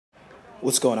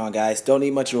What's going on, guys? Don't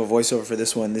need much of a voiceover for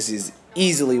this one. This is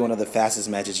easily one of the fastest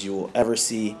matches you will ever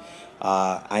see.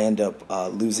 I end up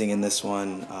losing in this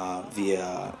one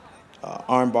via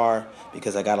armbar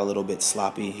because I got a little bit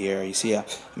sloppy here. You see,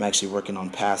 I'm actually working on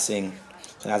passing.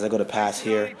 And as I go to pass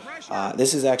here,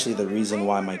 this is actually the reason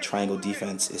why my triangle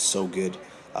defense is so good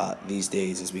these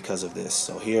days, is because of this.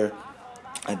 So here,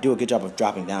 I do a good job of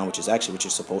dropping down, which is actually what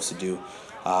you're supposed to do.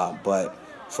 But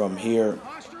from here,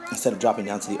 instead of dropping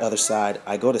down to the other side,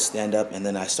 I go to stand up, and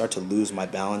then I start to lose my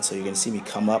balance. So you're going to see me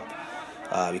come up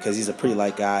because he's a pretty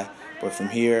light guy. But from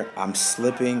here, I'm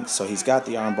slipping. So he's got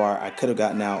the arm bar. I could have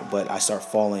gotten out, but I start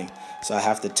falling. So I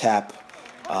have to tap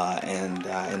and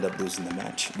end up losing the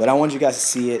match. But I want you guys to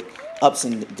see it. Ups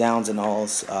and downs and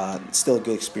alls. Still a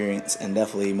good experience, and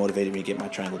definitely motivated me to get my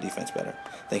triangle defense better.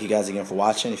 Thank you guys again for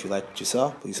watching. If you liked what you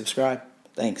saw, please subscribe.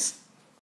 Thanks.